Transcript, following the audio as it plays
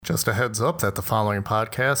Just a heads up that the following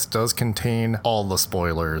podcast does contain all the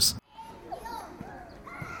spoilers.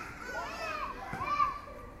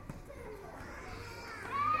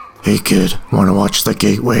 Hey kid, wanna watch The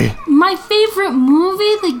Gateway? My favorite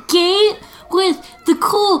movie, The Gate, with the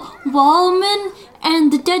cool Wallman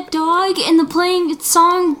and the dead dog and the playing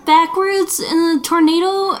song backwards and the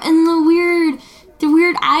tornado and the weird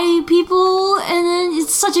eye people, and then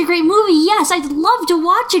it's such a great movie. Yes, I'd love to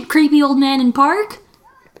watch it, Creepy Old Man in Park.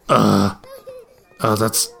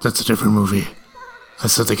 That's a different movie. I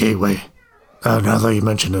said The Gateway. Now that you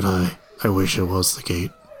mention it, I wish it was The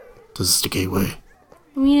Gate. This is The Gateway.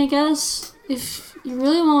 I mean, I guess if you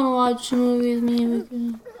really want to watch a movie with me,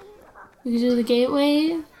 we could do The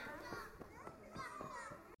Gateway.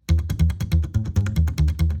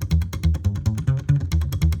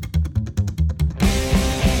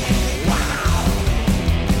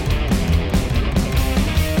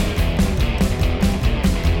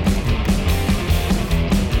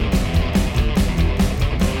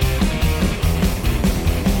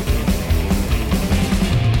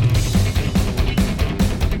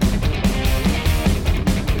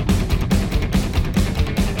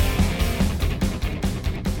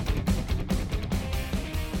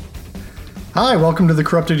 Hi, welcome to the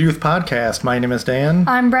Corrupted Youth Podcast. My name is Dan.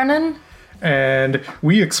 I'm Brennan. And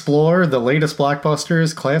we explore the latest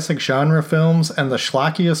blockbusters, classic genre films, and the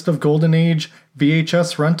schlockiest of Golden Age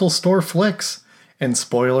VHS rental store flicks in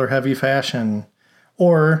spoiler-heavy fashion.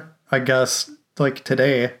 Or, I guess, like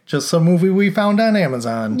today, just some movie we found on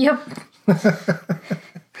Amazon. Yep.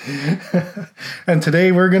 And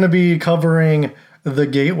today we're going to be covering The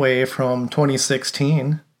Gateway from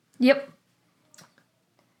 2016. Yep.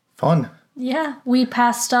 Fun. Yeah, we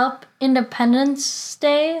passed up Independence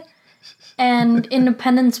Day and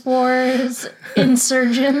Independence Wars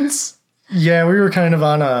Insurgents. Yeah, we were kind of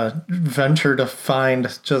on a venture to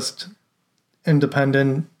find just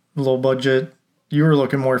independent, low budget. You were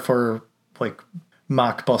looking more for, like,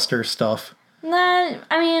 mockbuster stuff. Nah,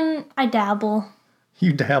 I mean, I dabble.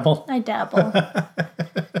 You dabble? I dabble.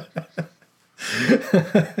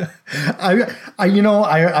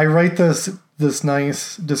 I write this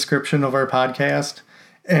nice description of our podcast,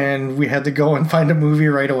 and we had to go and find a movie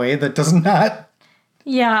right away that does not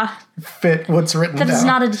fit what's written down. That does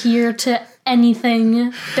not adhere to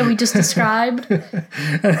anything that we just described. I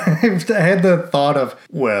had the thought of,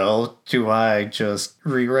 well, do I just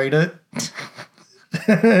rewrite it?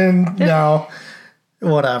 And no,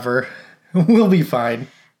 whatever. We'll be fine.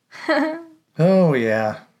 Oh,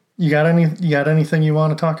 yeah. You got anything you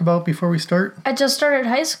want to talk about before we start? I just started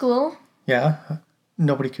high school. Yeah,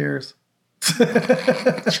 nobody cares.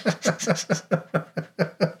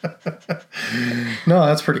 No,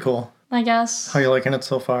 that's pretty cool. I guess. How you liking it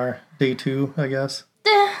so far? Day 2, I guess.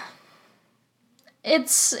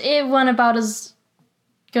 It went about as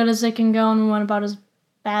good as it can go and went about as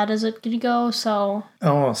bad as it could go, so...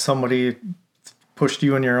 Oh, somebody pushed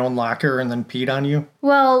you in your own locker and then peed on you?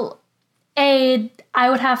 Well, A,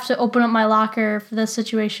 I would have to open up my locker for this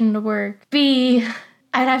situation to work. B,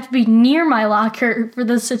 I'd have to be near my locker for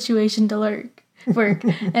this situation to work.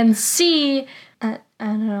 And C, I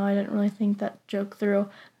don't know, I didn't really think that joke through.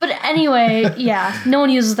 But anyway, yeah, no one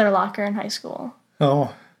uses their locker in high school.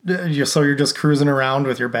 Oh, so you're just cruising around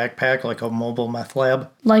with your backpack like a mobile meth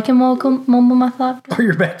lab? Like a mobile meth lab? Or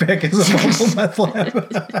your backpack is a mobile meth lab?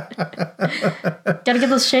 Gotta get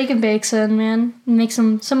those shake and bakes in, man. Make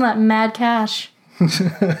some of that mad cash.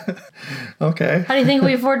 Okay. How do you think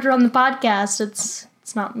we afford to run the podcast? It's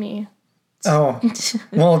not me. Oh,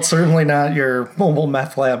 well, it's certainly not your mobile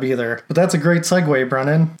meth lab either. But that's a great segue,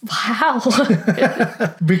 Brennan. Wow.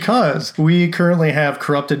 Because we currently have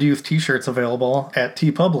Corrupted Youth t-shirts available at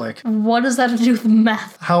TeePublic. What does that have to do with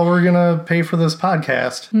meth? How are we going to pay for this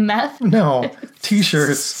podcast? Meth? No,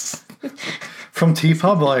 t-shirts from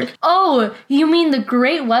TeePublic. Oh, you mean the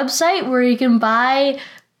great website where you can buy...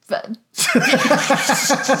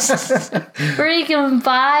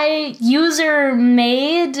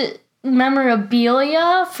 user-made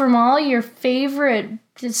memorabilia from all your favorite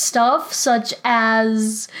stuff, such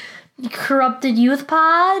as Corrupted Youth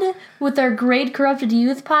Pod, with our great Corrupted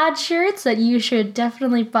Youth Pod shirts that you should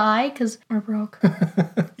definitely buy, because we're broke.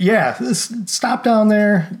 Yeah, stop down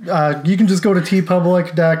there. You can just go to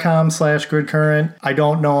tpublic.com/goodcurrent. I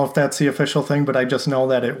don't know if that's the official thing, but I just know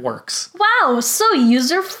that it works. Wow, so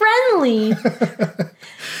user-friendly.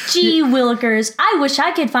 Gee willikers, I wish I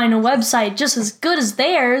could find a website just as good as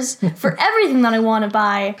theirs for everything that I want to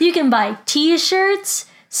buy. You can buy t-shirts,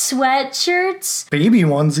 sweatshirts, Baby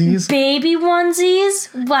onesies, baby onesies.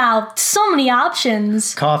 Wow, so many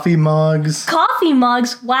options. coffee mugs. Coffee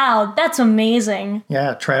mugs. Wow, that's amazing.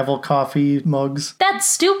 Yeah, travel coffee mugs. That's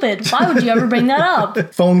stupid. Why would you ever bring that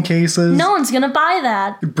up? Phone cases. No one's gonna buy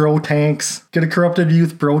that. Bro tanks. Get a corrupted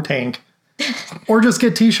youth bro tank. Or just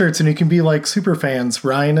get t-shirts and you can be like super fans,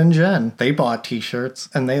 Ryan and Jen. They bought t-shirts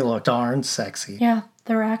and they look darn sexy. Yeah,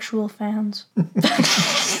 they're actual fans.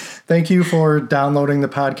 Thank you for downloading the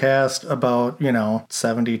podcast about,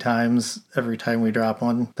 70 times every time we drop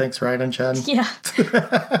one. Thanks, Ryan and Jen. Yeah.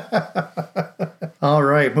 All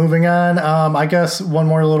right, moving on. I guess one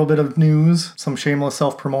more little bit of news. Some shameless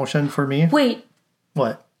self-promotion for me. Wait,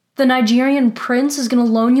 What? the Nigerian prince is gonna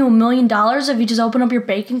loan you $1 million if you just open up your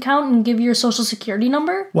bank account and give your social security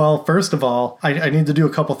number? Well, first of all, I need to do a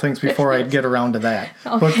couple things before I get around to that.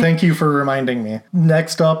 But thank you for reminding me.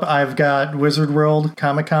 Next up, I've got Wizard World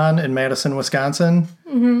Comic-Con in Madison, Wisconsin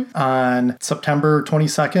on September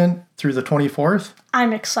 22nd through the 24th.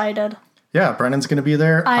 I'm excited. Yeah, Brennan's going to be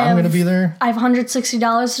there. I'm going to be there. I have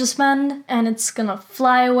 $160 to spend, and it's gonna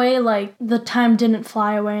fly away like the time didn't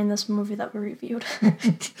fly away in this movie that we reviewed.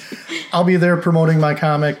 I'll be there promoting my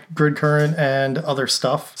comic, Grid Current, and other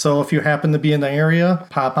stuff. So if you happen to be in the area,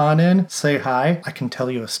 pop on in, say hi. I can tell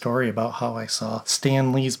you a story about how I saw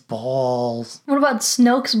Stan Lee's balls. What about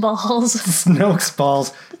Snoke's balls? Snoke's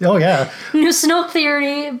balls. Oh, yeah. New Snoke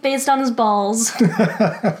theory based on his balls.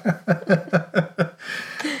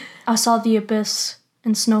 I saw the abyss,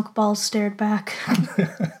 and Snoke balls stared back.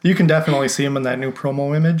 You can definitely see him in that new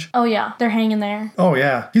promo image. Oh yeah, they're hanging there. Oh,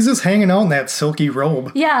 yeah. He's just hanging out in that silky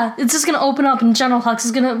robe. Yeah, it's just gonna open up, and General Hux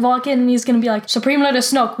is gonna walk in, and he's gonna be like, Supreme Leader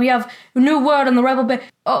Snoke, we have a new word on the Rebel Base.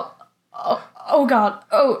 Oh God.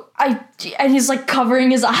 And he's like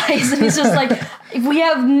covering his eyes, and he's just like, we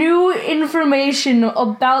have new information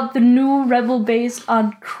about the new Rebel base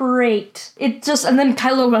on Crate. And then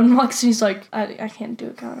Kylo Ren walks and he's like, I can't do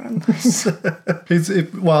it, Kylo Ren, please.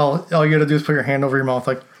 Well, all you gotta do is put your hand over your mouth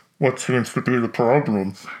like, what seems to be the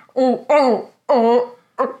problem?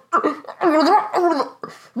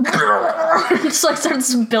 Just like starts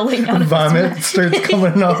spilling out of Vomit starts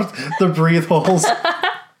coming out the breathe holes.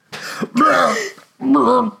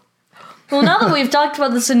 Well, now that we've talked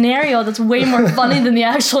about the scenario that's way more funny than the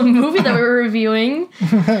actual movie that we were reviewing,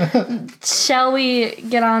 shall we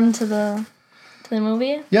get on to the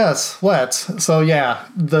movie? Yes, let's. So yeah,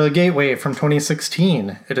 The Gateway from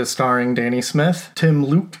 2016. It is starring Danny Smith, Tim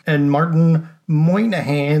Luke, and Martin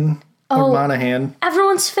Moynihan. Or Monahan.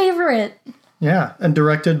 Everyone's favorite. Yeah, and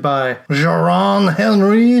directed by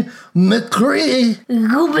Jean-Henri McCree.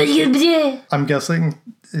 I'm guessing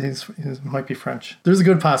he might be French. There's a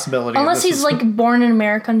good possibility. Unless he's like born in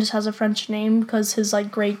America and just has a French name because his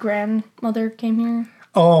like great grandmother came here.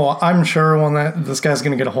 Oh, I'm sure this guy's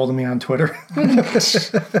gonna get a hold of me on Twitter.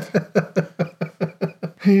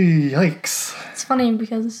 Yikes. It's funny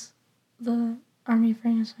because the Army of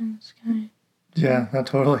Frankenstein's guy. Yeah, that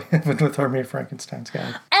totally happened with Army of Frankenstein's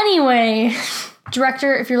guy. Anyway,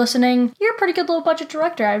 director, if you're listening, you're a pretty good low budget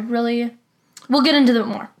director. We'll get into it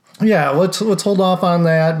more. Yeah, let's hold off on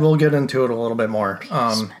that. We'll get into it a little bit more.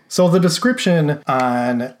 So the description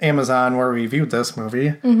on Amazon where we viewed this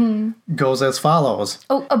movie goes as follows.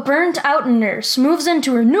 Oh, a burnt-out nurse moves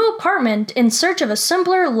into her new apartment in search of a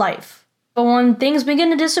simpler life. But when things begin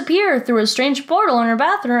to disappear through a strange portal in her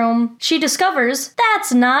bathroom, she discovers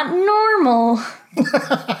that's not normal.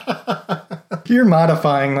 You're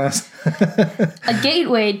modifying this. A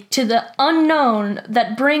gateway to the unknown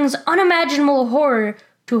that brings unimaginable horror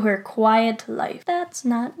to her quiet life. That's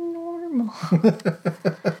not normal.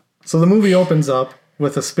 So the movie opens up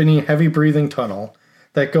with a spinny, heavy-breathing tunnel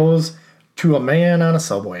that goes to a man on a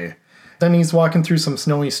subway. Then he's walking through some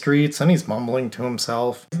snowy streets and he's mumbling to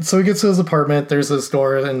himself. So he gets to his apartment. There's this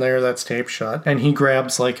door in there that's taped shut. And he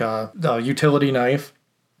grabs like a utility knife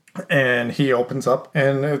and he opens up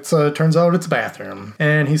and it turns out it's a bathroom.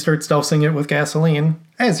 And he starts dousing it with gasoline,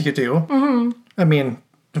 as you do. Mm-hmm. I mean,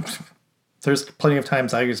 there's plenty of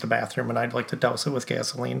times I used a bathroom and I'd like to douse it with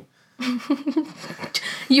gasoline. Dad,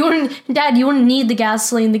 you wouldn't need the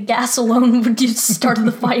gasoline. The gas alone would just start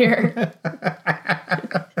the fire.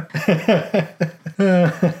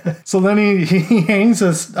 So then he hangs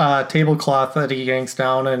this tablecloth that he yanks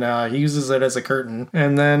down and he uses it as a curtain.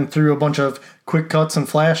 And then through a bunch of quick cuts and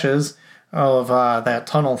flashes of that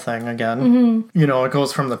tunnel thing again, it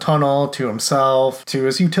goes from the tunnel to himself to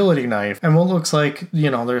his utility knife. And what looks like,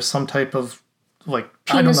 there's some type of like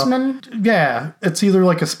penisman. Yeah, it's either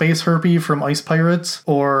like a space herpy from Ice Pirates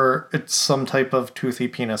or it's some type of toothy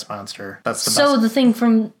penis monster. That's the best. So the thing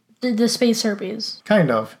from the space herpes. Kind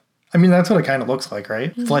of. I mean, that's what it kind of looks like,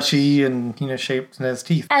 right? Fleshy and, shaped and has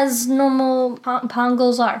teeth. As normal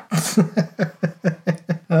pongos are.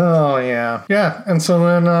 Oh, yeah. Yeah, and so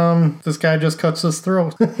then this guy just cuts his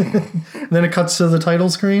throat. Then it cuts to the title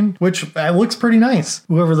screen, which looks pretty nice.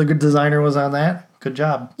 Whoever the good designer was on that, good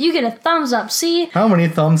job. You get a thumbs up, see? How many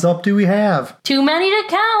thumbs up do we have? Too many to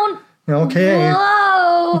count. Okay.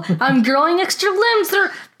 Whoa! I'm growing extra limbs.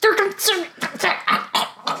 They're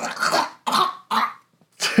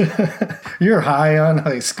You're high on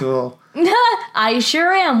high school. I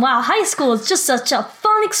sure am. Wow, high school is just such a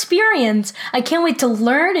fun experience. I can't wait to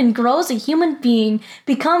learn and grow as a human being,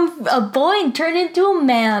 become a boy and turn into a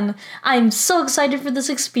man. I'm so excited for this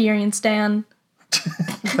experience, Dan.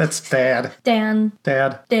 That's Dad. Dan.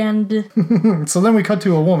 Dad. Dan. So then we cut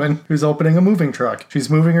to a woman who's opening a moving truck. She's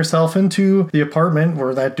moving herself into the apartment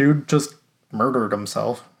where that dude just murdered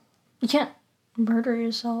himself. You can't murder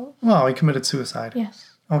yourself. Well, he committed suicide. Yes.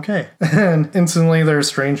 Okay. And instantly there's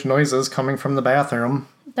strange noises coming from the bathroom.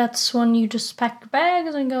 That's when you just pack your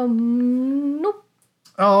bags and go, nope.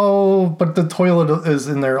 Oh, but the toilet is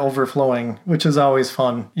in there overflowing, which is always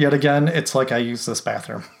fun. Yet again, it's like I use this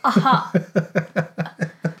bathroom. Aha.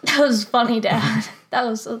 That was funny, Dad. That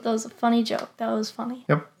was a funny joke. That was funny.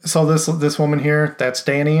 Yep. So this woman here, that's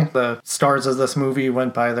Danny. The stars of this movie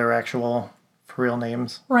went by their actual, for real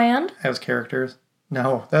names Rand? as characters.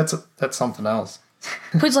 No, that's something else.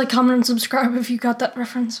 Please like, comment, and subscribe if you got that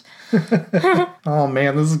reference. Oh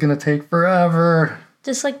man, this is gonna take forever.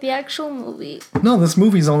 Just like the actual movie. No, this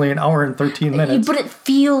movie's only an hour and 13 minutes. But it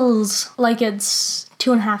feels like it's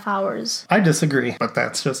 2.5 hours. I disagree, but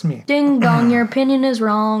that's just me. Ding dong, your opinion is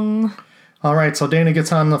wrong. All right, so Dana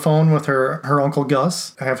gets on the phone with her Uncle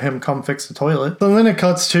Gus, have him come fix the toilet. So then it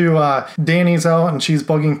cuts to Danny's out and she's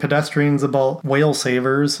bugging pedestrians about whale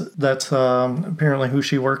savers. That's apparently who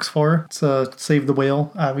she works for. It's a Save the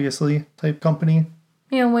Whale, obviously, type company.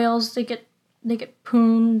 You know, whales, they get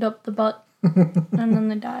pooned up the butt and then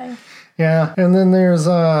they die. Yeah, and then there's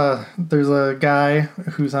a guy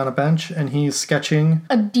who's on a bench and he's sketching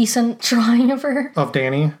A decent drawing of her. of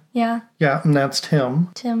Danny. Yeah. Yeah, and that's Tim.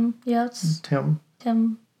 Tim. Yes. Tim.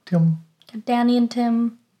 Tim. Danny and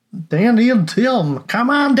Tim. Danny and Tim, come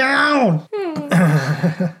on down!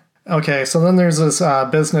 Okay, so then there's this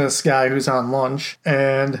business guy who's on lunch,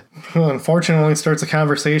 and who unfortunately starts a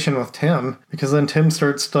conversation with Tim, because then Tim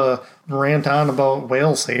starts to rant on about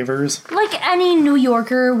whale savers. Like any New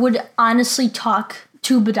Yorker would honestly talk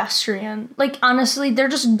to a pedestrian. Like, honestly, they're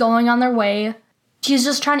just going on their way. He's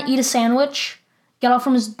just trying to eat a sandwich, get off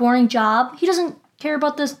from his boring job. He doesn't care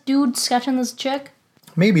about this dude sketching this chick.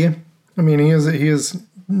 Maybe. I mean, he is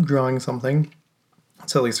drawing something.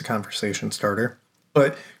 It's at least a conversation starter.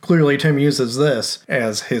 But clearly Tim uses this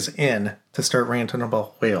as his in to start ranting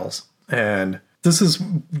about whales. And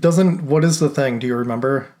what is the thing? Do you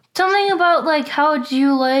remember? Something about, like, how would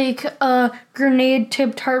you like a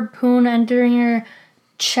grenade-tipped harpoon entering your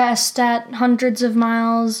chest at hundreds of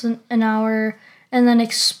miles an hour and then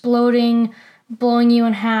exploding, blowing you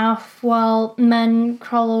in half while men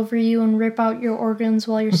crawl over you and rip out your organs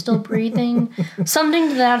while you're still breathing. Something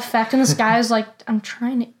to that effect. And this guy's like, I'm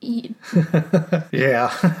trying to eat.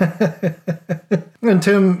 Yeah. And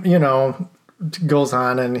Tim, goes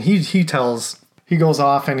on and he goes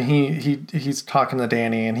off and he's talking to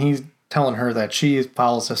Danny and he's telling her that she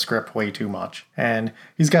follows the script way too much. And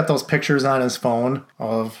he's got those pictures on his phone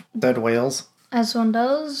of dead whales. As one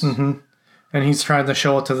does. Mm-hmm. And he's trying to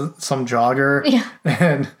show it to some jogger. Yeah.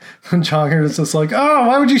 And the jogger is just like, oh,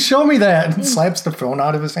 why would you show me that? And slaps the phone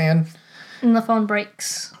out of his hand. And the phone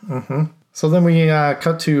breaks. Mm-hmm. So then we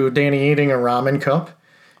cut to Danny eating a ramen cup.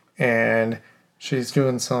 And she's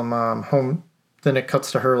doing some home... Then it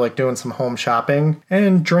cuts to her like doing some home shopping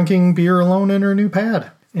and drinking beer alone in her new pad.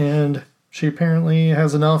 And she apparently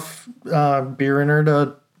has enough beer in her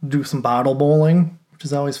to do some bottle bowling, which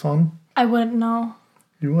is always fun. I wouldn't know.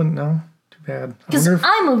 You wouldn't know? Too bad. Because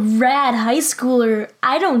I'm a rad high schooler.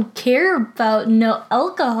 I don't care about no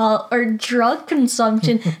alcohol or drug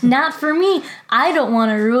consumption. Not for me. I don't want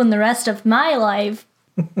to ruin the rest of my life.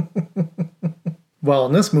 Well,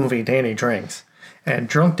 in this movie, Danny drinks. And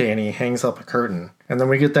drunk Danny hangs up a curtain. And then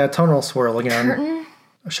we get that tunnel swirl again. Curtain?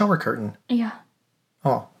 A shower curtain. Yeah.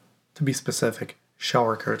 Oh, to be specific,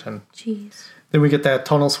 shower curtain. Jeez. Then we get that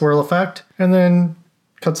tunnel swirl effect. And then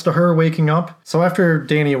cuts to her waking up. So after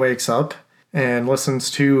Danny wakes up and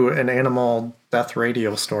listens to an animal death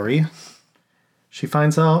radio story, she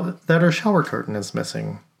finds out that her shower curtain is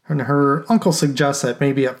missing. And her uncle suggests that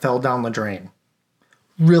maybe it fell down the drain.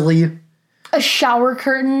 Really? A shower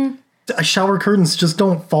curtain? shower curtains just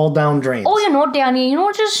don't fall down drains. Oh, Danny,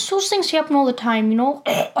 just those things happen all the time,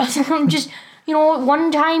 just,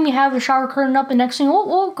 one time you have a shower curtain up, and next thing,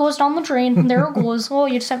 it goes down the drain, and there it goes. Oh,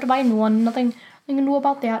 you just have to buy a new one. Nothing you can do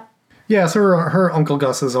about that. Yeah, so her Uncle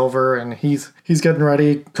Gus is over, and he's getting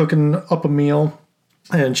ready, cooking up a meal,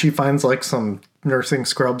 and she finds like some nursing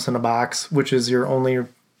scrubs in a box, which is your only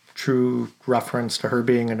true reference to her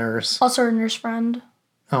being a nurse. Also her nurse friend.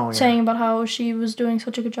 Oh, yeah. Saying about how she was doing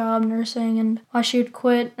such a good job nursing and why she had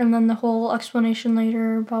quit, and then the whole explanation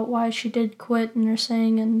later about why she did quit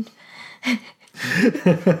nursing. And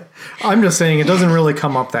I'm just saying it doesn't really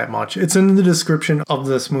come up that much. It's in the description of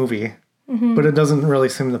this movie, but it doesn't really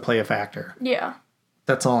seem to play a factor. Yeah.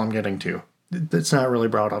 That's all I'm getting to. It's not really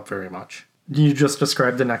brought up very much. You just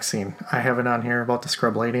described the next scene. I have it on here about the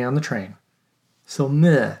scrub lady on the train. So,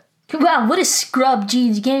 meh. Wow, what a scrub,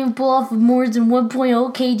 geez. You can't even pull off more than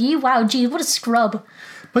 1.0 KD? Wow, geez, what a scrub.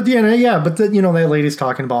 But that lady's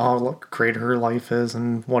talking about how great her life is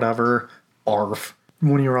and whatever. Barf.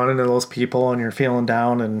 When you run into those people and you're feeling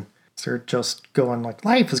down and they're just going like,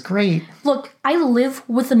 life is great. Look, I live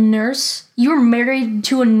with a nurse. You're married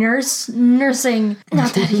to a nurse. Nursing,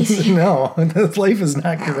 not that easy. No, this life is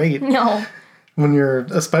not great. No.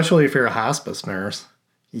 Especially if you're a hospice nurse.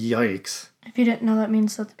 Yikes. If you didn't know, that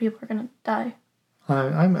means that the people are going to die.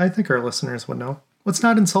 I think our listeners would know. Let's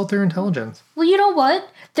not insult their intelligence. Well, you know what?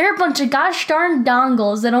 They're a bunch of gosh darn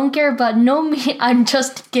dongles that don't care about me. I'm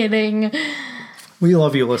just kidding. We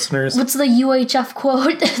love you, listeners. What's the UHF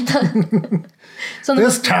quote?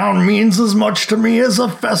 This town means as much to me as a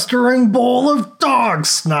festering bowl of dog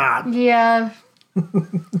snot. Yeah.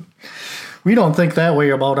 We don't think that way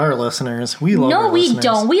about our listeners. We love our listeners. No, we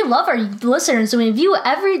don't. We love our listeners.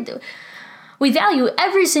 We value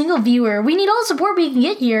every single viewer. We need all the support we can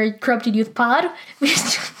get here at Corrupted Youth Pod.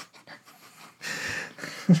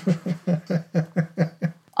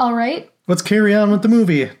 All right. Let's carry on with the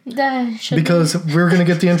movie. Because we're going to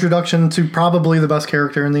get the introduction to probably the best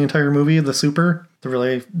character in the entire movie, the Super, the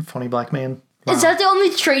really funny black man. Wow. Is that the only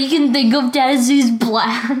trait you can think of, Dad, is he's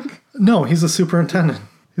black? No, he's a superintendent.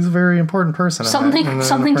 He's a very important person.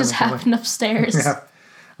 Something just happened upstairs. Yeah.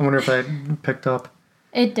 I wonder if that picked up.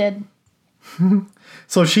 It did.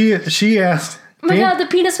 So she asked... Oh my God, the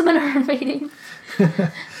penis women are invading.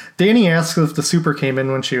 Danny asks if the Super came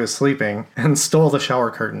in when she was sleeping and stole the shower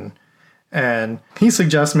curtain. And he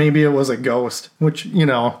suggests maybe it was a ghost, which,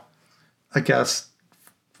 I guess,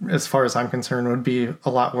 as far as I'm concerned, would be a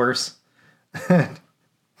lot worse. He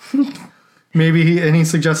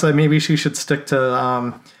suggests that maybe she should stick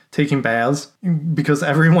to taking baths because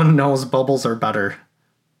everyone knows bubbles are better.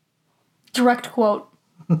 Direct quote.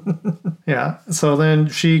 Yeah. So then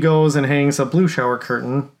she goes and hangs a blue shower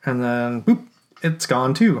curtain, and then boop, it's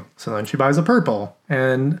gone too. So then she buys a purple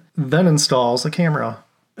and then installs a camera.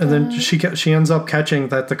 And then she ends up catching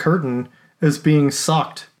that the curtain is being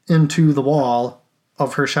sucked into the wall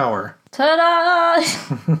of her shower. Ta-da!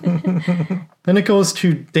 Then it goes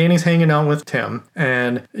to Danny's hanging out with Tim.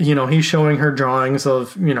 And, he's showing her drawings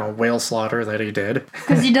of, whale slaughter that he did.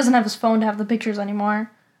 Because he doesn't have his phone to have the pictures anymore.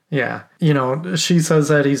 Yeah. She says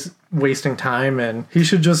that he's wasting time and he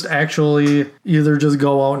should just actually either just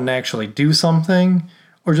go out and actually do something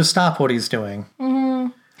or just stop what he's doing. Mm-hmm.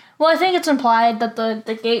 Well, I think it's implied that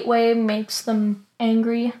the gateway makes them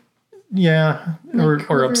angry. Yeah,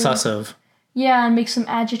 or obsessive. Yeah, and makes them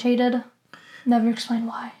agitated. Never explain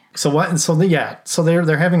why. So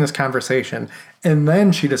they're having this conversation, and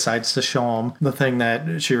then she decides to show him the thing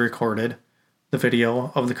that she recorded, the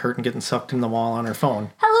video of the curtain getting sucked in the wall on her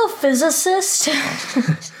phone. Hello, physicist.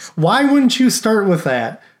 Why wouldn't you start with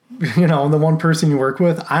that? The one person you work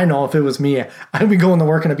with, I know if it was me, I'd be going to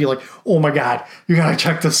work and I'd be like, oh my God, you gotta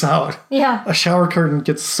check this out. Yeah. A shower curtain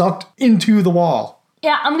gets sucked into the wall.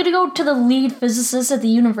 Yeah, I'm gonna go to the lead physicist at the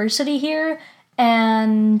university here,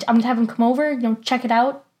 and I'm gonna have him come over, check it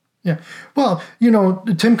out. Yeah. Well,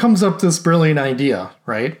 Tim comes up with this brilliant idea,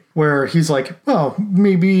 right? Where he's like, well,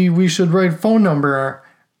 maybe we should write a phone number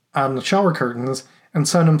on the shower curtains and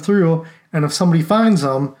send them through, and if somebody finds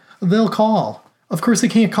them, they'll call. Of course, they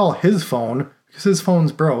can't call his phone because his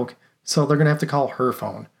phone's broke, so they're going to have to call her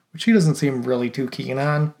phone, which he doesn't seem really too keen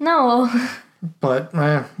on. No. But,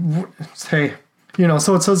 hey,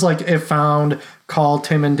 so it says, it found, call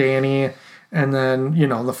Tim and Danny, and then,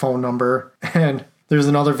 the phone number. And there's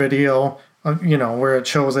another video, where it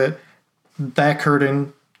shows that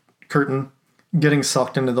curtain getting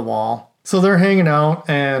sucked into the wall. So they're hanging out,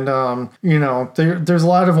 and, there's a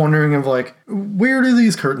lot of wondering of, where do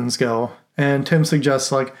these curtains go? And Tim suggests,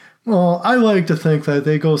 well, I like to think that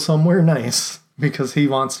they go somewhere nice because he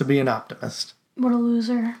wants to be an optimist. What a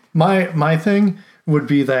loser. My thing would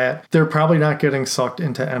be that they're probably not getting sucked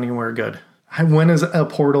into anywhere good. When has a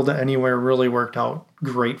portal to anywhere really worked out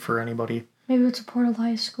great for anybody? Maybe it's a portal to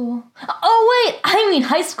high school. Oh, wait! I mean,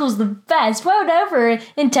 high school's the best. Why would I ever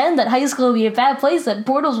intend that high school would be a bad place that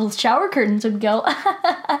portals with shower curtains would go?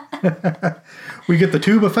 We get the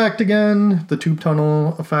tube effect again, the tube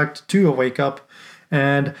tunnel effect to a wake up.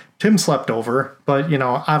 And Tim slept over, but, you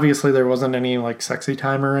know, obviously there wasn't any, like, sexy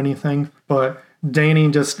time or anything. But Danny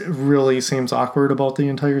just really seems awkward about the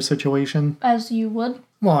entire situation. As you would.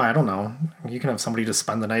 Well, I don't know. You can have somebody just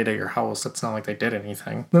spend the night at your house. It's not like they did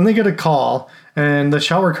anything. Then they get a call, and the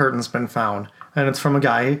shower curtain's been found. And it's from a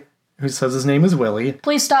guy who says his name is Willie.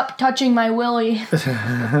 Please stop touching my willy.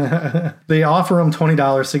 They offer him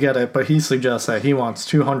 $20 to get it, but he suggests that he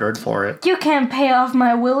wants $200 for it. You can't pay off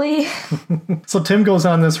my willy. So Tim goes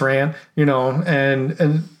on this rant, you know, and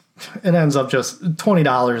it ends up just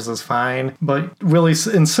 $20 is fine. But Willie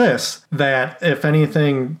insists that if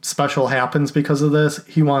anything special happens because of this,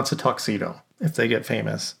 he wants a tuxedo if they get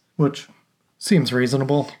famous, which seems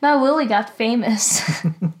reasonable. My willy got famous.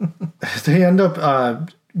 They end up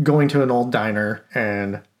going to an old diner,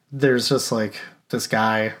 and there's just like this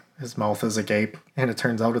guy, his mouth is agape, and it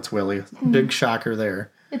turns out it's Willie. Big shocker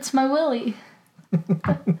there. It's my willy.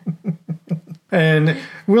 And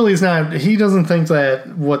Willie's he doesn't think that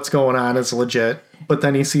what's going on is legit, but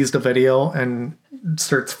then he sees the video and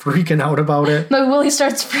starts freaking out about it. My willy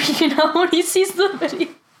starts freaking out when he sees the video.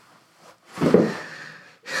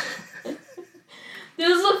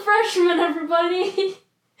 This is a freshman, everybody.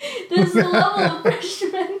 This is the level of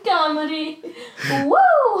freshman comedy.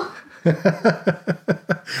 Woo!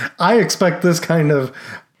 I expect this kind of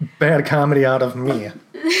bad comedy out of me.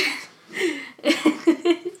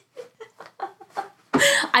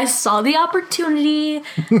 I saw the opportunity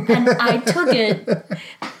and I took it.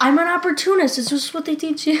 I'm an opportunist. It's just what they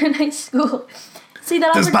teach you in high school. See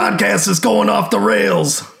that? This podcast is going off the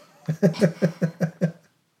rails.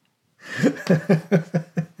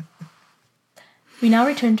 We now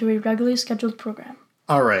return to a regularly scheduled program.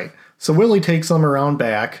 All right. So Willie takes them around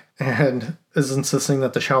back and is insisting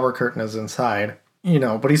that the shower curtain is inside. You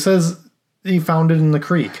know, but he says he found it in the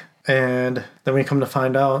creek. And then we come to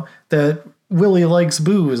find out that Willie likes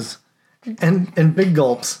booze and big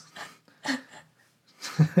gulps.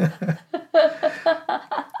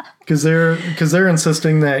 Because they're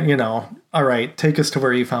insisting that, you know, all right, take us to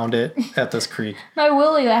where you found it at this creek. My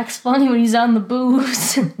Willie acts funny when he's on the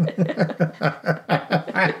booze.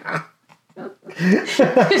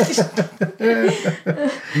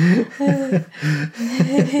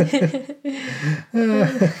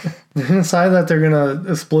 They decide that they're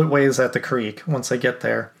gonna split ways at the creek once they get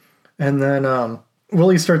there. And then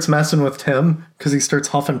Willie starts messing with Tim because he starts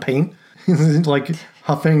huffing paint. He's like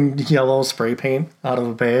huffing yellow spray paint out of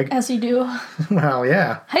a bag. As you do. Well,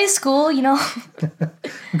 yeah. High school, you know.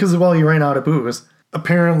 Because, well, he ran out of booze.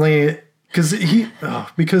 Apparently,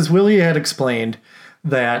 because Willie had explained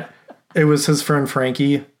that it was his friend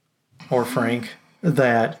Frankie, or Frank,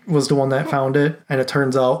 that was the one that found it. And it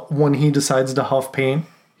turns out when he decides to huff paint,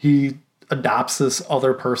 he adopts this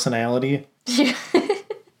other personality.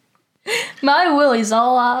 My Willie's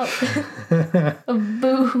all out of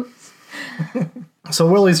booze. So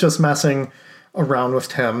Willie's just messing around with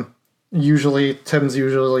Tim. Tim's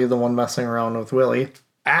usually the one messing around with Willie.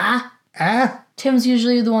 Tim's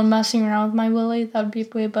usually the one messing around with my Willie. That would be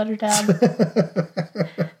way better, Dad.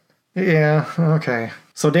 Yeah, okay.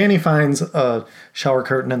 So Danny finds a shower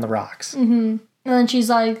curtain in the rocks. Mm-hmm. And then she's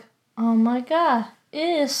like, oh my god,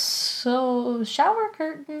 it's so shower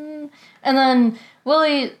curtain. And then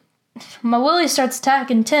my Willie starts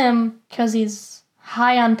attacking Tim because he's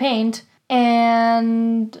high on paint.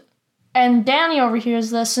 And Danny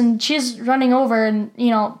overhears this, and she's running over, and, you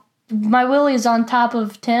know, my Willie's on top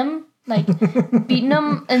of Tim, like, beating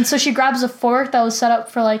him. And so she grabs a fork that was set up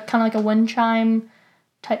for, like, kind of like a wind chime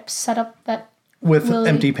type setup that with Willie,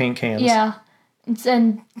 empty paint cans. Yeah.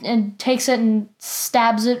 And takes it and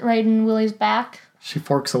stabs it right in Willie's back. She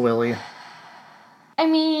forks a Willie. I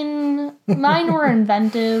mean, mine were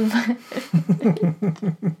inventive.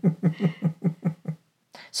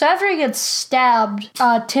 So after he gets stabbed,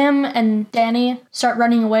 Tim and Danny start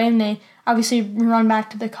running away, and they obviously run back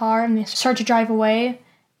to the car, and they start to drive away.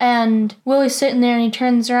 And Willie's sitting there, and he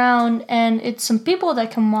turns around, and it's some people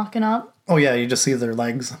that come walking up. Oh yeah, you just see their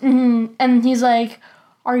legs. Mm-hmm. And he's like,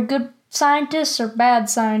 are you good scientists or bad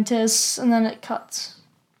scientists? And then it cuts.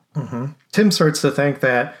 Mm-hmm. Tim starts to think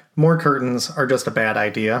that more curtains are just a bad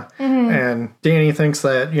idea. Mm-hmm. And Danny thinks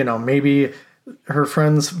that, you know, maybe her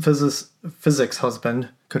friend's physics husband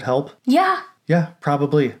could help. Yeah. Yeah,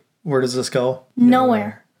 probably. Where does this go?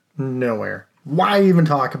 Nowhere. Nowhere. Why even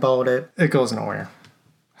talk about it? It goes nowhere.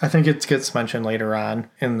 I think it gets mentioned later on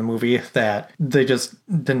in the movie that they just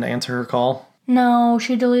didn't answer her call. No,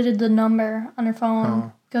 she deleted the number on her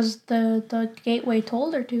phone because the gateway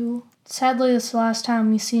told her to. Sadly, this is the last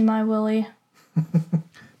time you see my Willie.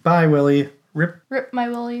 Bye, Willie. Rip. Rip my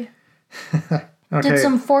Willie. Okay. Did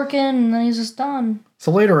some forking and then he's just done.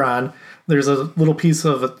 So later on, there's a little piece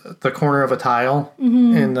of the corner of a tile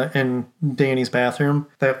in Danny's bathroom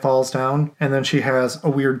that falls down, and then she has a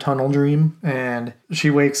weird tunnel dream, and she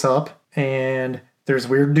wakes up, and there's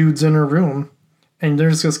weird dudes in her room, and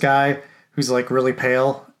there's this guy who's like really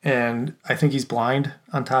pale, and I think he's blind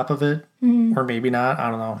on top of it, or maybe not. I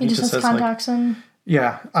don't know. He just has contacts in.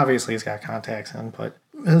 Yeah, obviously he's got contacts in, but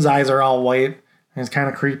his eyes are all white, and it's kind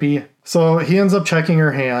of creepy. So he ends up checking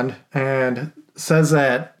her hand and says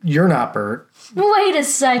that you're not Bert. Wait a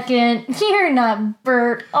second. You're not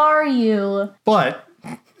Bert, are you? But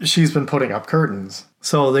she's been putting up curtains.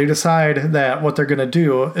 So they decide that what they're going to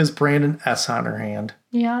do is brand an S on her hand.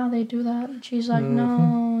 Yeah, they do that. And she's like,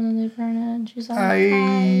 no. And then they burn it. And she's like,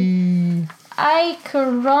 Ay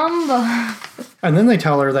caramba. And then they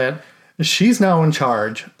tell her that she's now in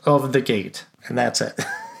charge of the gate. And that's it.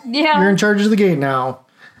 Yeah. You're in charge of the gate now.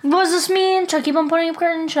 What does this mean? Should I keep on putting up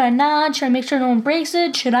curtains? Should I not? Should I make sure no one breaks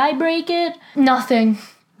it? Should I break it? Nothing.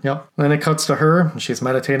 Yep. Then it cuts to her. She's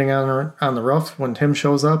meditating on the roof when Tim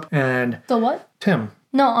shows up. And The what? Tim.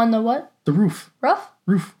 No, on the what? The roof. Rough?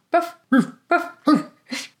 Roof. Rough? Roof. Rough?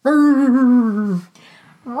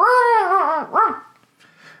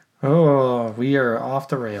 Oh, we are off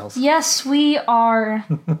the rails. Yes, we are.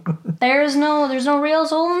 There's no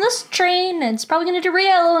rails holding this train. It's probably gonna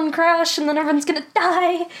derail and crash, and then everyone's gonna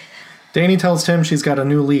die. Danny tells Tim she's got a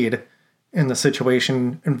new lead in the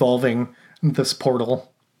situation involving this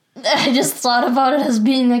portal. I just thought about it as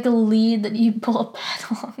being like a lead that you pull a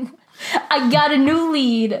pet along. I got a new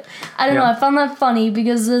lead. I don't know. I found that funny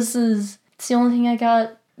because it's the only thing I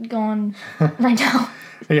got going right now.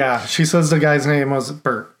 Yeah, she says the guy's name was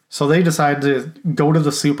Bert. So they decide to go to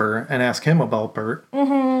the super and ask him about Bert.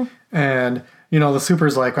 Mm-hmm. And, the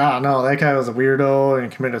super's like, no, that guy was a weirdo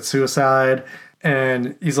and committed suicide.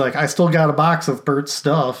 And he's like, I still got a box of Bert's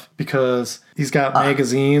stuff because he's got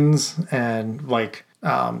magazines and,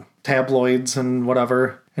 tabloids and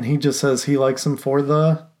whatever. And he just says he likes them for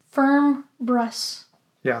the... Firm breasts.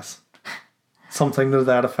 Yes. Something to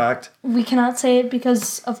that effect. We cannot say it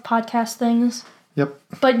because of podcast things. Yep.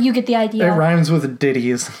 But you get the idea. It rhymes with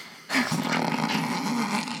ditties.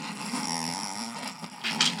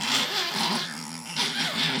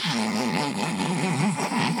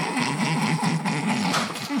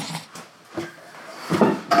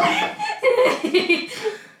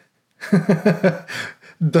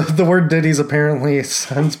 The word ditties apparently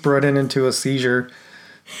sends Brennan into a seizure.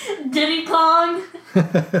 Diddy Kong.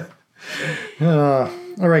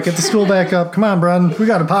 All right, get the stool back up. Come on, Bren. We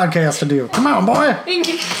got a podcast to do. Come on, boy.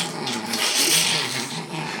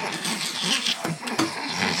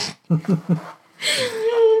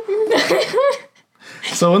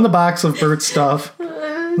 So in the box of Bert's stuff,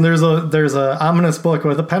 there's a ominous book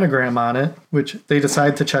with a pentagram on it, which they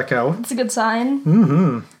decide to check out. It's a good sign.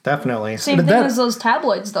 Mm-hmm. Definitely. Same thing as those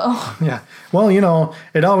tabloids, though. Yeah. Well,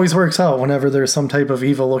 it always works out whenever there's some type of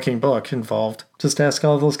evil-looking book involved. Just ask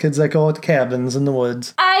all those kids that go out to cabins in the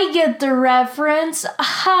woods. I get the reference. Ha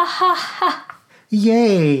ha ha.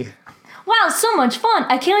 Yay. Wow, so much fun.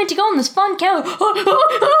 I can't wait to go on this fun cabin.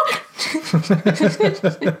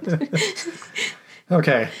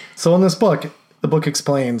 Okay. So in this book, the book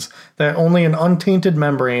explains that only an untainted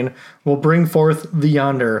membrane will bring forth the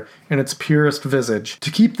Yonder in its purest visage. To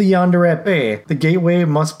keep the Yonder at bay, the gateway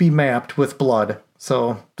must be mapped with blood.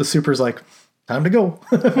 So the super's like, time to go.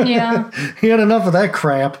 Yeah. He had enough of that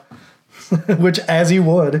crap. Which, as he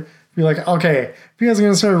would, be like, okay, if you guys are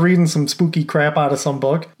going to start reading some spooky crap out of some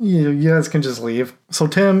book, you guys can just leave. So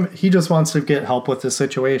Tim, he just wants to get help with this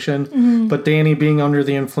situation. Mm-hmm. But Danny, being under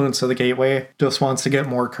the influence of the gateway, just wants to get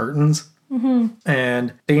more curtains. Mm-hmm.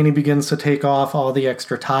 And Danny begins to take off all the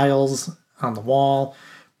extra tiles on the wall,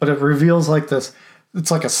 but it reveals it's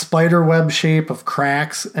like a spider web shape of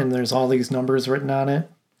cracks, and there's all these numbers written on it.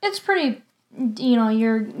 It's pretty,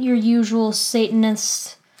 your usual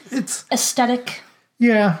Satanist aesthetic.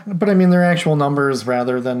 Yeah, but I mean, they're actual numbers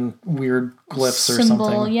rather than weird glyphs or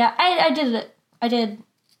something. Yeah, I did it. I did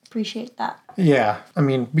appreciate that. Yeah, I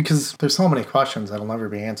mean, because there's so many questions that'll never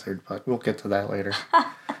be answered, but we'll get to that later.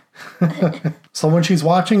 So when she's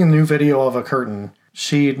watching a new video of a curtain,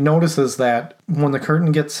 she notices that when the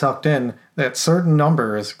curtain gets sucked in, that certain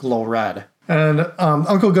numbers glow red. And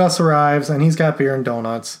Uncle Gus arrives, and he's got beer and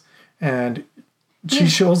donuts. And she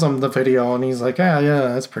shows him the video, and he's like, yeah,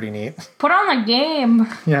 that's pretty neat. Put on the game.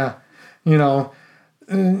 Yeah.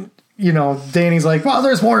 Danny's like, well,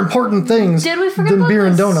 there's more important things Did we forget than about beer the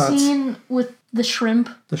and donuts. scene with the shrimp?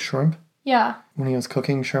 The shrimp? Yeah. When he was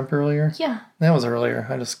cooking shrimp earlier? Yeah. That was earlier.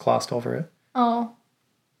 I just glossed over it. Oh.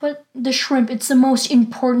 But the shrimp, it's the most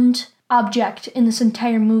important object in this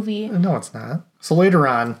entire movie. No, it's not. So later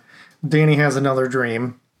on, Danny has another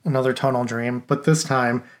dream, another tunnel dream, but this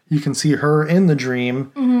time you can see her in the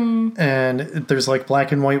dream, and there's like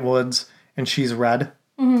black and white woods, and she's red.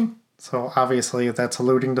 Mm-hmm. So obviously that's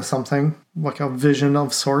alluding to something, like a vision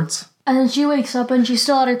of sorts. And then she wakes up and she's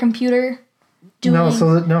still at her computer doing...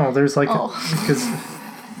 There's like... Because...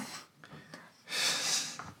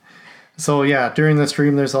 So yeah, during this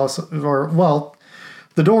dream there's also...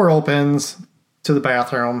 the door opens to the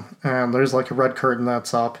bathroom, and there's like a red curtain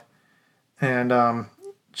that's up. And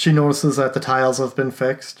she notices that the tiles have been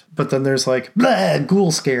fixed. But then there's like, blah,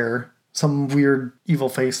 ghoul scare. Some weird evil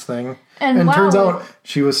face thing. And wow, turns out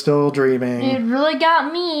she was still dreaming. It really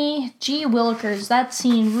got me. Gee willikers, that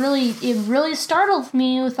scene really startled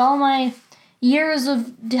me with all my years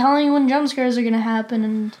of telling you when jump scares are going to happen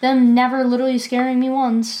and them never literally scaring me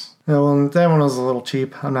once. Yeah, well, that one was a little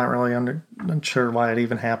cheap. I'm not really not sure why it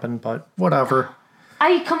even happened, but whatever.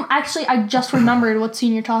 I just remembered what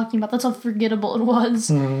scene you're talking about. That's how forgettable it was.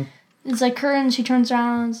 Mm-hmm. It's like her and she turns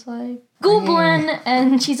around and it's like, Goblin!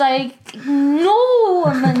 And she's like, no!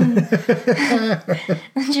 And then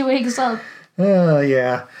she wakes up.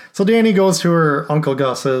 Yeah. So Danny goes to her Uncle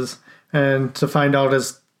Gus's and to find out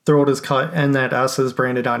his throat is cut and that S is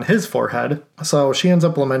branded on his forehead. So she ends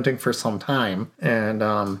up lamenting for some time. And,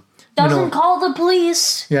 doesn't call the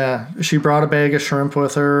police. Yeah. She brought a bag of shrimp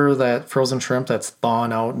with her, that frozen shrimp that's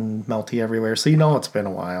thawing out and melty everywhere. So it's been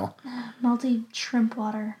a while. Melty shrimp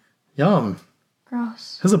water. Yum.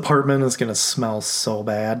 Gross. His apartment is going to smell so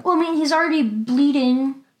bad. Well, I mean, he's already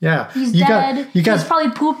bleeding. Yeah. He's dead. He's probably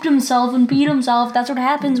pooped himself and peed himself. That's what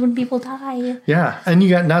happens when people die. Yeah. And you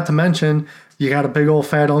got, not to mention, you got a big old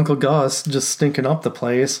fat Uncle Gus just stinking up the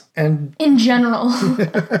place. And in general.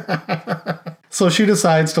 So she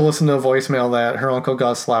decides to listen to a voicemail that her Uncle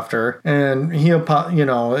Gus left her, and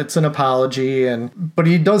it's an apology, but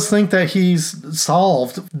he does think that he's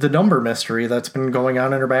solved the number mystery that's been going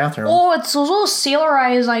on in her bathroom. Oh, it's those little sailor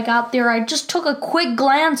eyes I got there. I just took a quick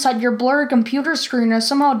glance at your blurred computer screen. I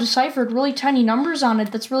somehow deciphered really tiny numbers on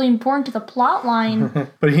it that's really important to the plot line.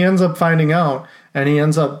 But he ends up finding out, and he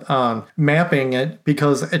ends up mapping it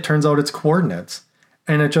because it turns out it's coordinates.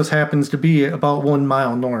 And it just happens to be about 1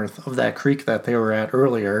 mile north of that creek that they were at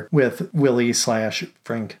earlier with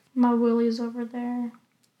Willie/Frank. My Willie's over there.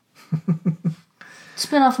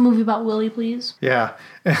 Spin-off movie about Willie, please. Yeah.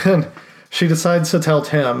 And she decides to tell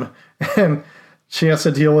Tim, and she has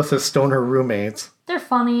to deal with his stoner roommates. They're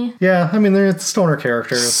funny. Yeah, I mean, they're stoner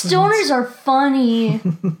characters. Stoners are funny.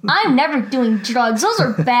 I'm never doing drugs. Those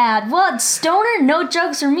are bad. What? Stoner? No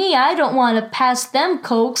drugs for me. I don't want to pass them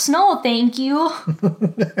cokes. No, thank you.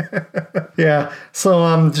 Yeah,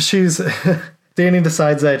 so Danny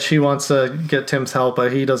decides that she wants to get Tim's help,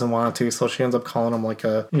 but he doesn't want to, so she ends up calling him like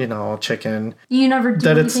a, chicken. You never do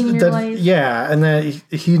anything in your life. Yeah, and that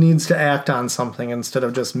he needs to act on something instead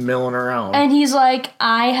of just milling around. And he's like,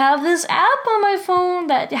 I have this app on my phone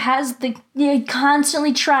that has it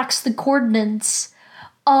constantly tracks the coordinates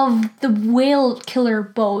of the whale killer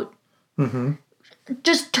boat. Mm-hmm.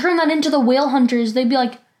 Just turn that into the whale hunters. They'd be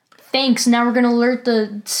like, thanks, now we're going to alert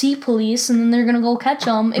the sea police, and then they're going to go catch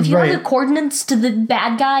them. If you have the coordinates to the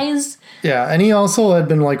bad guys. Yeah, and he also had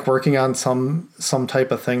been, working on some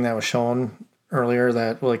type of thing that was shown earlier,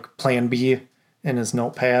 that, Plan B in his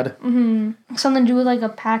notepad. Mm-hmm. Something to do with, a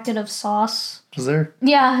packet of sauce. Was there?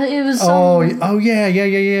 Yeah, it was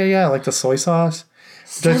yeah, like the soy sauce.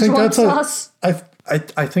 I think that's sauce.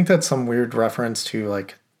 I think that's some weird reference to,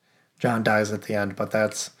 John dies at the end, but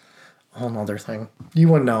that's a whole nother thing. You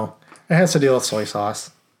wouldn't know. It has to deal with soy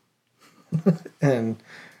sauce. And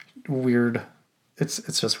weird.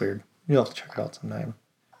 It's just weird. You'll have to check it out sometime.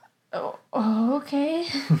 Oh, okay.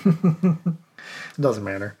 It doesn't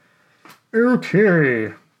matter.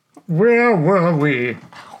 Okay. Where were we?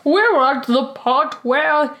 We're at the part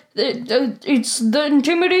where it's the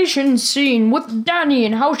intimidation scene with Danny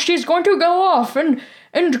and how she's going to go off and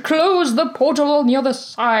close the portal on the other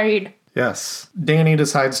side. Yes. Danny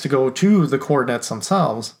decides to go to the coordinates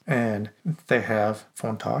themselves, and they have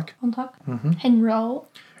phone talk. Phone talk? Mm-hmm.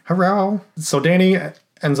 Hello. So Danny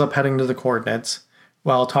ends up heading to the coordinates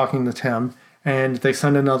while talking to Tim, and they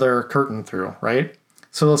send another curtain through, right?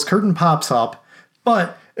 So this curtain pops up,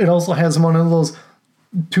 but it also has one of those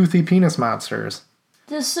toothy penis monsters.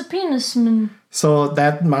 this a penis man. So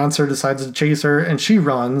that monster decides to chase her, and she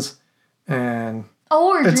runs. And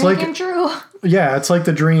Oh, her It's dream like- came true. yeah, it's like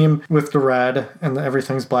the dream with the red, and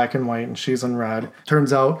everything's black and white, and she's in red.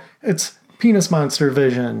 Turns out it's penis monster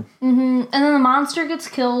vision. And then the monster gets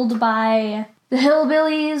killed by the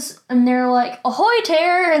hillbillies, and they're like, ahoy,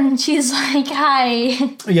 Tear! And she's like,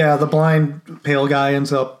 hi. Yeah, the blind pale guy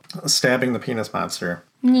ends up stabbing the penis monster.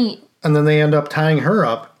 Neat. And then they end up tying her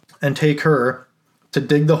up and take her to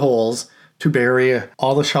dig the holes to bury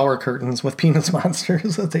all the shower curtains with penis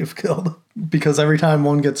monsters that they've killed. Because every time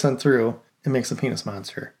one gets sent through, it makes a penis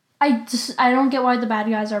monster. I don't get why the bad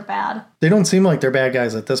guys are bad. They don't seem like they're bad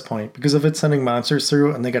guys at this point, because if it's sending monsters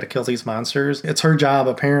through and they gotta kill these monsters, it's her job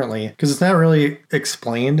apparently, because it's not really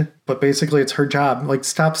explained, but basically it's her job. Like,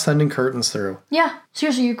 stop sending curtains through. Yeah,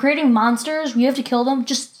 seriously, you're creating monsters, we have to kill them,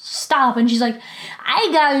 just stop. And she's like, I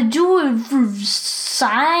gotta do it for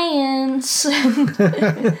science.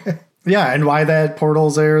 Yeah, and why that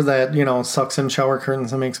portal's there that, sucks in shower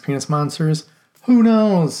curtains and makes penis monsters, who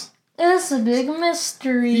knows? It's a big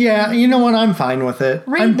mystery. Yeah, you know what? I'm fine with it.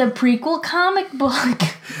 Read the prequel comic book.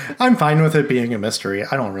 I'm fine with it being a mystery.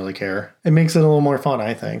 I don't really care. It makes it a little more fun,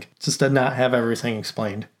 I think. Just to not have everything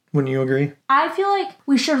explained. Wouldn't you agree? I feel like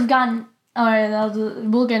we should have gotten... Alright,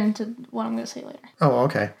 we'll get into what I'm going to say later. Oh,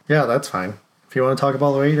 okay. Yeah, that's fine. If you want to talk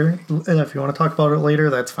about it later,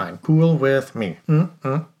 that's fine. Cool with me.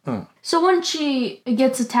 So when she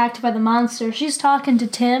gets attacked by the monster, she's talking to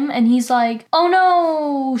Tim, and he's like, oh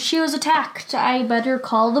no, she was attacked. I better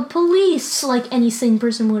call the police, like any sane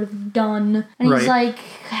person would have done. And he's Right. like,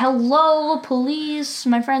 hello, police,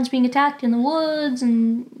 my friend's being attacked in the woods,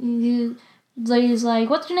 and he's like,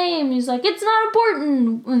 what's your name? He's like, it's not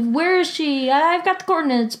important. Where is she? I've got the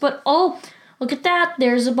coordinates, but look at that.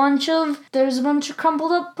 There's a bunch of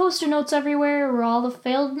crumpled up poster notes everywhere where all the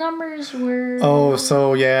failed numbers were. Oh,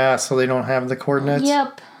 so they don't have the coordinates?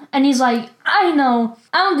 Yep. And he's like, I know.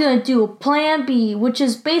 I'm going to do a plan B, which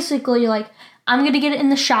is basically like, I'm going to get it in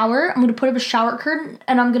the shower. I'm going to put up a shower curtain,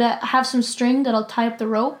 and I'm going to have some string that'll tie up the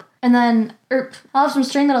rope. And then, I'll have some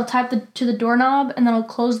string that'll tie up to the doorknob, and then I'll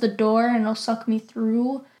close the door, and it'll suck me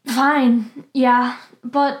through. Fine. Yeah.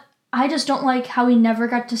 But I just don't like how we never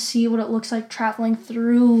got to see what it looks like traveling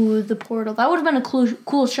through the portal. That would have been a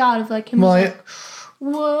cool shot of like him. Whoa.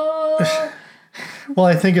 Well,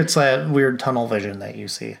 I think it's that weird tunnel vision that you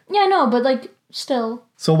see. Yeah, no, but like still.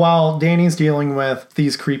 So while Danny's dealing with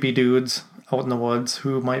these creepy dudes out in the woods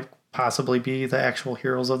who might possibly be the actual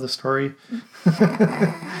heroes of the story,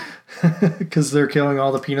 because they're killing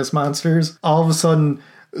all the penis monsters, all of a sudden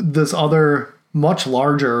this other much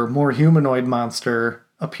larger, more humanoid monster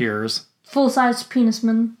appears. Full-size penis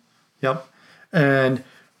man. Yep. And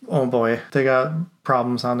oh boy, they got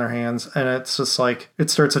problems on their hands. And it's just like,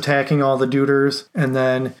 it starts attacking all the duders. And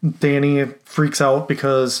then Danny freaks out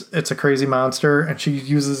because it's a crazy monster. And she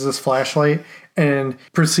uses this flashlight and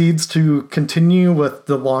proceeds to continue with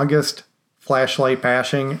the longest flashlight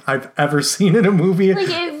bashing I've ever seen in a movie. Like,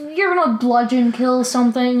 if you're gonna bludgeon kill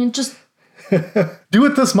something, and just... Do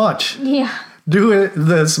it this much. Yeah. Do it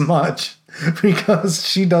this much. Because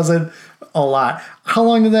she does it a lot. How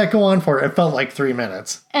long did that go on for? It felt like 3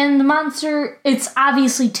 minutes. And the monster, it's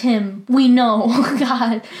obviously Tim. We know.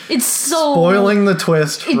 God. It's so... Spoiling the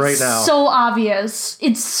twist right now. It's so obvious.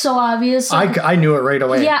 It's so obvious. I knew it right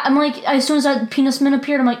away. Yeah, I'm like, as soon as that penis man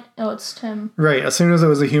appeared, I'm like, oh, it's Tim. Right. As soon as it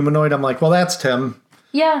was a humanoid, I'm like, well, that's Tim.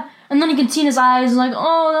 Yeah. And then you can see in his eyes, like,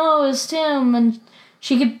 oh no, it's Tim. And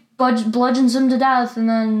she bludgeons him to death, and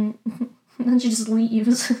then she just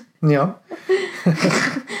leaves. Yeah.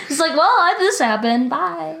 It's like, well, this happened.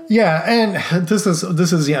 Bye. Yeah, and this is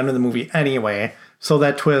the end of the movie anyway. So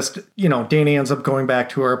that twist, Danny ends up going back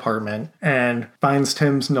to her apartment and finds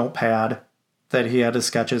Tim's notepad that he had his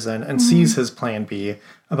sketches in and sees his plan B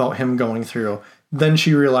about him going through. Then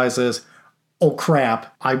she realizes, oh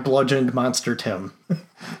crap, I bludgeoned Monster Tim.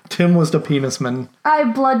 Tim was the penis man. I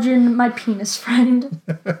bludgeoned my penis friend.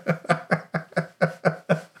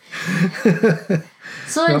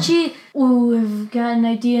 So then we've got an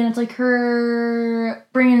idea, and it's like her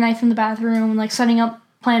bringing a knife from the bathroom and like setting up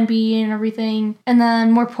plan B and everything, and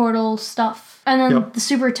then more portal stuff. And then the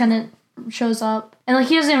superintendent shows up, and like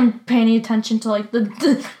he doesn't even pay any attention to like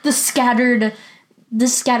the scattered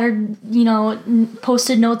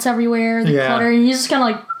posted notes everywhere, the clutter, and he just kind of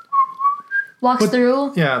like walks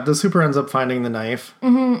through. Yeah, the super ends up finding the knife.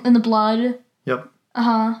 In the blood. Yep.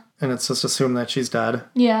 Uh-huh. And it's just assumed that she's dead.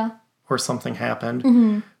 Yeah. Or something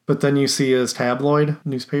happened. But then you see his tabloid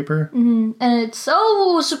newspaper. And it's,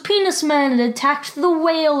 so penis man had attacked the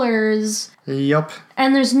whalers. Yep.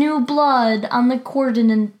 And there's new blood on the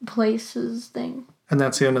coordinate places thing. And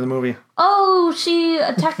that's the end of the movie. Oh, she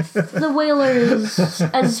attacked the whalers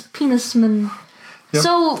as penismen. Yep.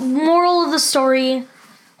 So, moral of the story,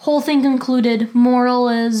 whole thing concluded. Moral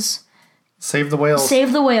is Save the whales.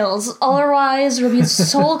 save the whales. Otherwise, it'll be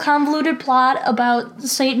this whole convoluted plot about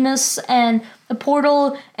Satanists and the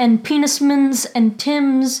portal and penismens and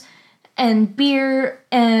Tims and beer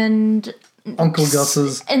and Uncle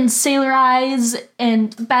Gus's. and sailor eyes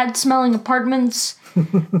and bad smelling apartments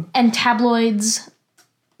and tabloids.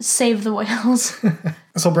 Save the whales.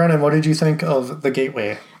 So, Brandon, what did you think of The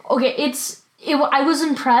Gateway? Okay, I was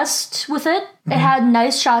impressed with it. It had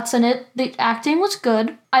nice shots in it. The acting was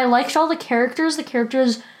good. I liked all the characters.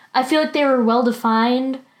 I feel like they were well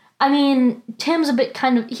defined. I mean, Tim's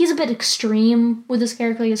he's a bit extreme with his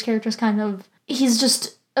character. His character's he's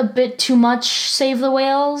just a bit too much save the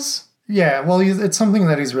whales. Yeah, well, it's something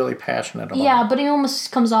that he's really passionate about. Yeah, but he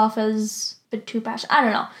almost comes off as a bit too passionate. I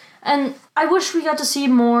don't know. And I wish we got to see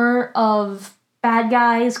more of bad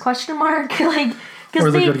guys, ? Like,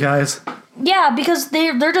 Or the good guys. Yeah, because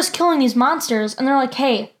they're just killing these monsters, and they're like,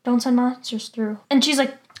 hey, don't send monsters through. And she's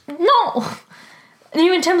like, no! And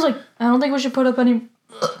even Tim's like, I don't think we should put up any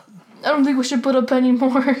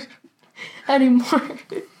more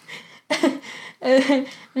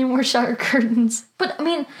any more shower curtains. But, I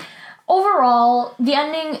mean, overall, the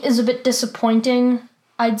ending is a bit disappointing,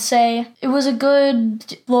 I'd say. It was a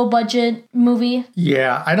good, low-budget movie.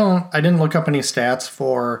 Yeah, I didn't look up any stats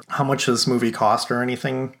for how much this movie cost or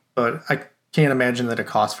anything, but I can't imagine that it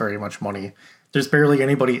cost very much money. There's barely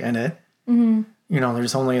anybody in it. Mm-hmm. You know,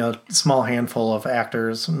 there's only a small handful of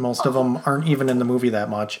actors. Most of them aren't even in the movie that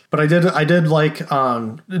much. But I did like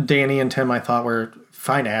Danny and Tim. I thought were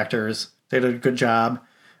fine actors. They did a good job.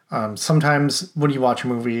 Sometimes when you watch a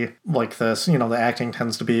movie like this, you know, the acting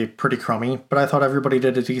tends to be pretty crummy, but I thought everybody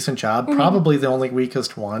did a decent job. Mm-hmm. Probably the only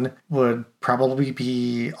weakest one would probably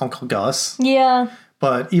be Uncle Gus. Yeah.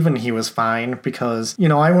 But even he was fine because, you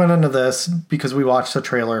know, I went into this because we watched the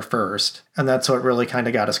trailer first, and that's what really kind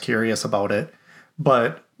of got us curious about it.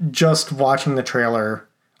 But just watching the trailer,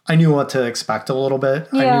 I knew what to expect a little bit.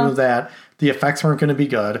 Yeah. I knew that the effects weren't going to be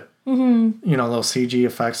good. Mm-hmm. You know, those CG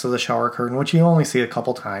effects of the shower curtain, which you only see a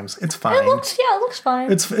couple times. It's fine. It looks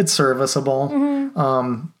fine. It's serviceable.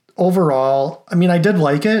 Mm-hmm. Overall, I mean, I did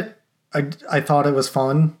like it. I thought it was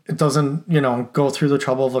fun. It doesn't, you know, go through the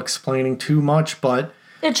trouble of explaining too much, but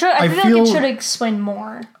I feel like it should explain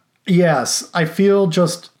more. Yes, I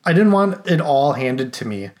didn't want it all handed to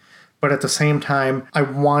me, but at the same time, I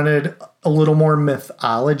wanted a little more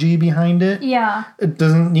mythology behind it. Yeah. It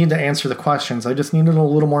doesn't need to answer the questions. I just needed a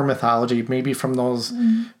little more mythology, maybe from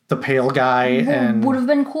the pale guy. And would have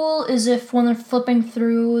been cool is if when they're flipping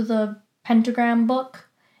through the pentagram book,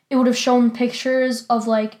 it would have shown pictures of,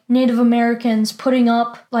 like, Native Americans putting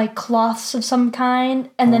up, like, cloths of some kind,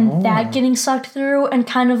 and then that getting sucked through, and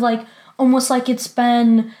kind of, like, almost like it's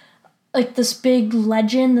been, like, this big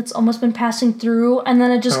legend that's almost been passing through, and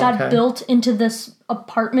then it just got built into this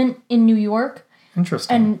apartment in New York.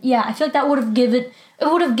 Interesting. And, yeah, I feel like that would have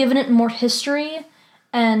given it more history,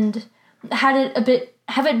 and have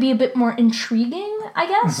it be a bit more intriguing, I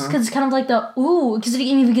guess, because it's kind of like because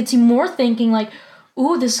you even get some more thinking, like,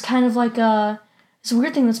 ooh, this is kind of like this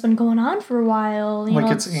weird thing that's been going on for a while. You know,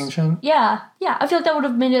 it's ancient? Yeah. I feel like that would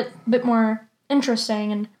have made it a bit more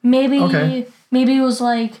interesting. And maybe it was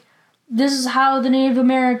like, this is how the Native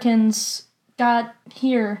Americans got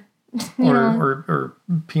here. Or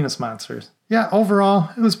penis monsters. Yeah, overall,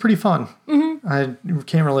 it was pretty fun. Mm-hmm. I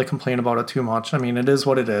can't really complain about it too much. I mean, it is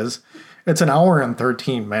what it is. It's an hour and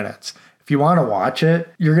 13 minutes. If you want to watch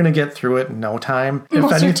it, you're going to get through it in no time.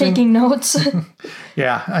 Unless you're taking notes.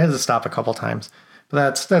 Yeah, I had to stop a couple times.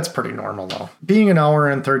 But that's pretty normal, though. Being an hour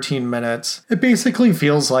and 13 minutes, it basically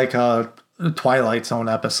feels like a Twilight Zone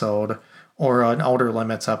episode or an Outer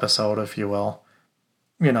Limits episode, if you will.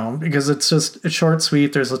 You know, because it's short,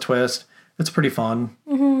 sweet, there's a twist. It's pretty fun.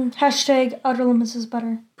 Mm-hmm. # Outer Limits is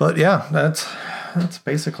better. But yeah, that's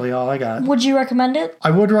basically all I got. Would you recommend it?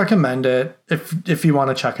 I would recommend it if you want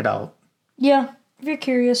to check it out. Yeah, if you're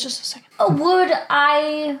curious, just a second. Would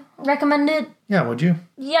I recommend it? Yeah, would you?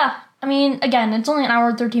 Yeah. I mean, again, it's only an hour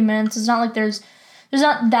and 13 minutes. It's not like there's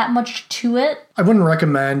not that much to it. I wouldn't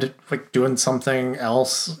recommend, like, doing something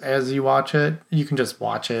else as you watch it. You can just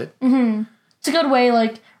watch it. Mm-hmm. It's a good way,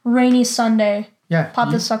 like, rainy Sunday. Yeah. Pop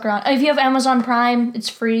this sucker on. If you have Amazon Prime, it's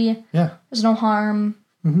free. Yeah. There's no harm.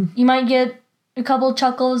 Mm-hmm. You might get a couple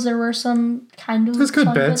chuckles. There were some kind of... There's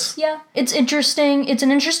good bits. Yeah. It's interesting. It's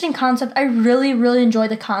an interesting concept. I really, really enjoy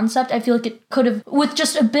the concept. I feel like it could have, with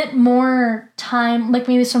just a bit more time, like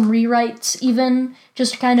maybe some rewrites even,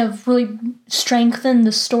 just kind of really strengthen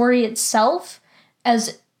the story itself.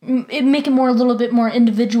 make it a little bit more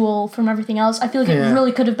individual from everything else. I feel like it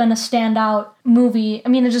really could have been a standout movie. I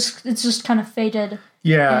mean, it's just kind of faded.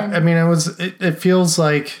 Yeah, I mean, it feels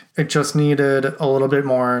like it just needed a little bit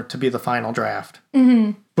more to be the final draft.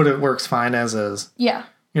 Mm-hmm. But it works fine as is. Yeah.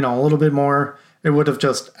 You know, a little bit more, it would have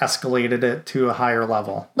just escalated it to a higher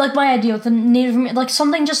level. Like my idea with the Native American, like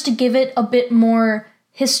something just to give it a bit more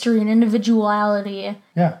history and individuality.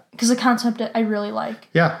 Yeah. Because the concept I really like.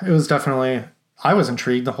 Yeah, it was definitely, I was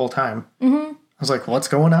intrigued the whole time. Mm-hmm. I was like, what's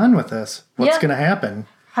going on with this? What's going to happen?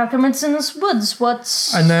 How come it's in this woods?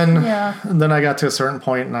 And then I got to a certain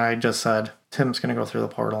point and I just said, Tim's going to go through the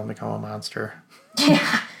portal and become a monster.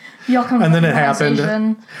 Yeah. Y'all come and then it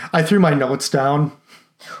happened. I threw my notes down.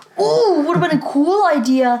 Ooh, would have been a cool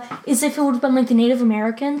idea is if it would have been like the Native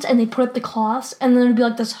Americans and they put up the cloths and then it'd be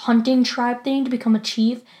like this hunting tribe thing to become a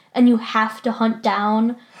chief and you have to hunt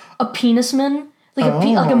down a penisman.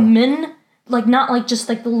 Like a min. Like not like just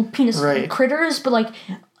like the little penis critters, but like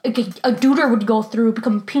a duder would go through,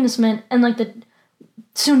 become a penisman, and like the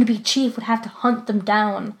soon-to-be chief would have to hunt them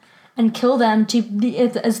down and kill them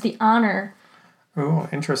as the honor. Oh,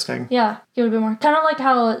 interesting. Yeah, give it a bit more. Kind of like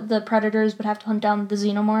how the predators would have to hunt down the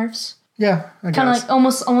xenomorphs. Yeah, I guess. Kind of like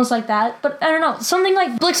almost like that, but I don't know, something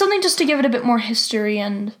like something just to give it a bit more history,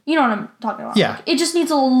 and you know what I'm talking about. Yeah, like, it just needs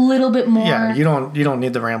a little bit more. Yeah, you don't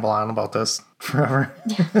need to ramble on about this forever.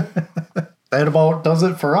 Yeah. That about does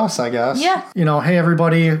it for us, I guess. Yeah. You know, hey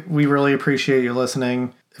everybody, we really appreciate you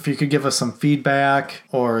listening. If you could give us some feedback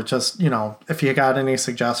or just, you know, if you got any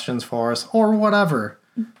suggestions for us or whatever.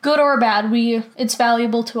 Good or bad, it's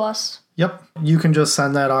valuable to us. Yep. You can just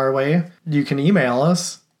send that our way. You can email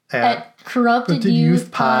us at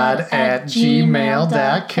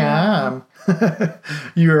corruptedyouthpod@gmail.com.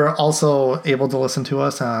 You're also able to listen to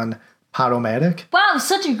us on Podomatic. Wow,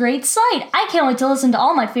 such a great site. I can't wait to listen to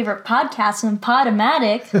all my favorite podcasts on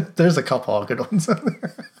Podomatic. There's a couple of good ones on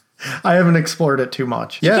there. I haven't explored it too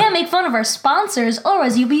much. You can't make fun of our sponsors,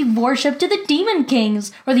 otherwise you'll be worshipped to the Demon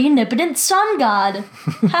Kings or the omnipotent sun god.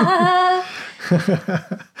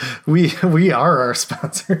 We are our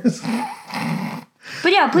sponsors.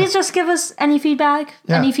 But yeah, please just give us any feedback.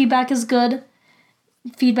 Yeah. Any feedback is good.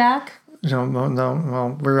 Feedback. No,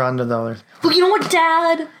 well, we're on to the others. Well, you know what,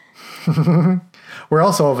 Dad? We're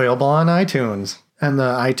also available on iTunes and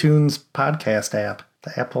the iTunes podcast app,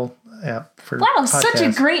 the Apple app for podcasts. Such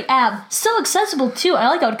a great app. So accessible, too. I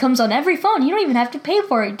like how it comes on every phone. You don't even have to pay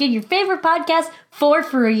for it. Get your favorite podcast for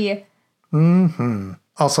free. Mm-hmm.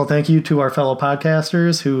 Also, thank you to our fellow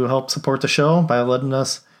podcasters who help support the show by letting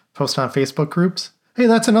us post on Facebook groups. Hey,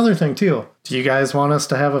 that's another thing, too. Do you guys want us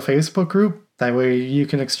to have a Facebook group? That way you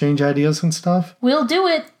can exchange ideas and stuff? We'll do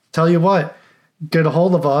it. Tell you what, get a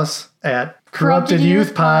hold of us at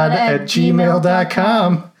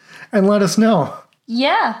corruptedyouthpod@gmail.com and let us know.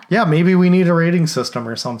 Yeah. Yeah, maybe we need a rating system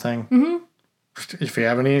or something. Mm-hmm. If you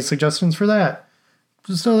have any suggestions for that,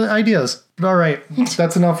 just ideas. But all right,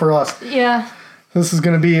 that's enough for us. Yeah. This is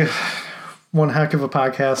going to be one heck of a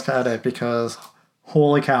podcast to edit because,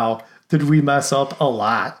 holy cow, did we mess up a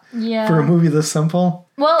lot for a movie this simple?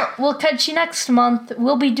 Well, we'll catch you next month.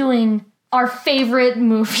 We'll be doing our favorite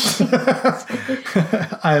movie.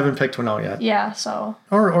 I haven't picked one out yet. Yeah, so.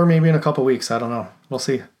 Or maybe in a couple weeks. I don't know. We'll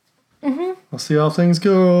see. Mm-hmm. We'll see how things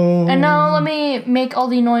go. And now let me make all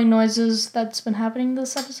the annoying noises that's been happening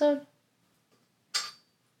this episode.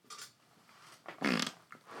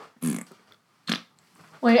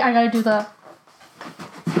 Wait, I gotta do the...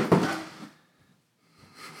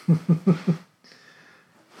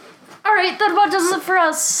 Alright, that about does it for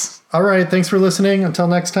us. Alright, thanks for listening. Until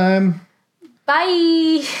next time.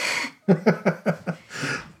 Bye.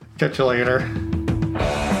 Catch you later.